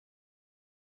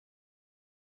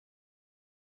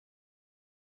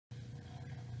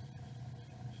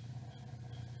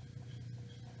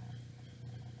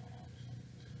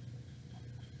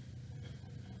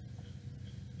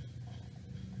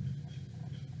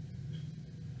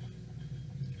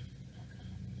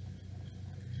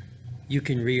You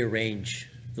can rearrange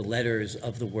the letters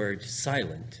of the word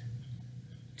silent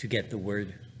to get the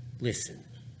word listen.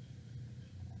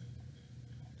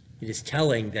 It is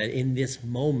telling that in this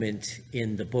moment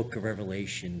in the book of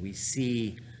Revelation, we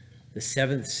see the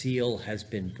seventh seal has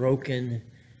been broken.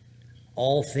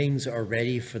 All things are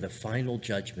ready for the final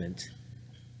judgment.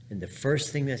 And the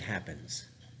first thing that happens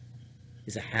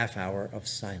is a half hour of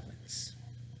silence.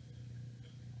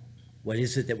 What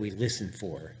is it that we listen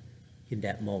for in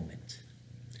that moment?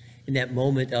 In that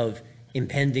moment of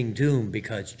impending doom,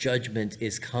 because judgment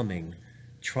is coming,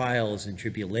 trials and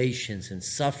tribulations and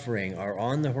suffering are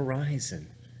on the horizon.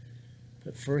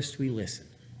 But first we listen.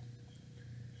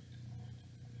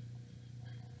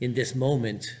 In this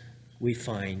moment, we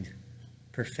find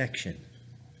perfection.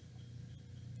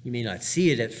 You may not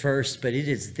see it at first, but it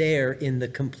is there in the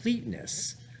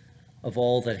completeness of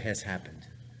all that has happened.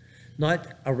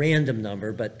 Not a random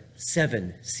number, but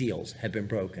 7 seals have been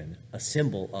broken, a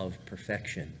symbol of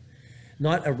perfection.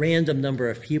 Not a random number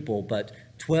of people, but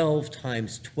 12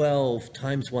 times 12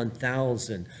 times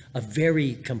 1,000, a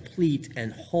very complete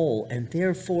and whole and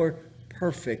therefore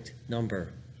perfect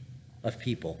number of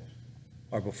people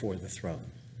are before the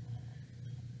throne.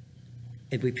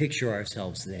 And we picture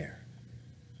ourselves there,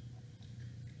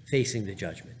 facing the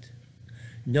judgment,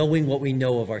 knowing what we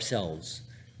know of ourselves,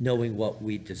 knowing what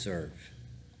we deserve.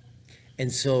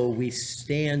 And so we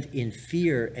stand in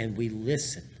fear and we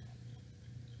listen.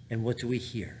 And what do we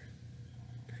hear?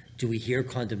 Do we hear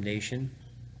condemnation?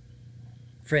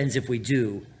 Friends, if we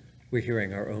do, we're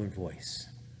hearing our own voice.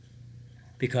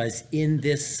 Because in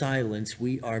this silence,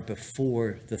 we are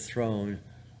before the throne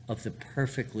of the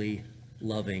perfectly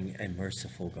loving and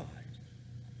merciful God.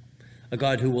 A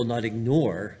God who will not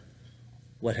ignore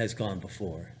what has gone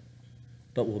before,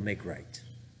 but will make right,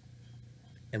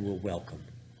 and will welcome,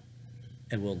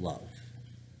 and will love.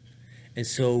 And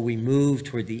so we move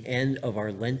toward the end of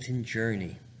our Lenten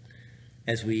journey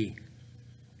as we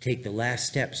take the last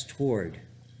steps toward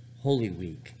Holy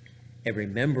Week and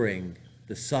remembering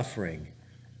the suffering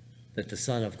that the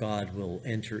Son of God will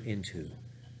enter into.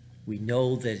 We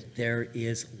know that there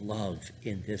is love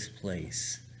in this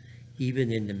place,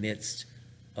 even in the midst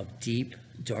of deep,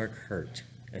 dark hurt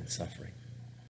and suffering.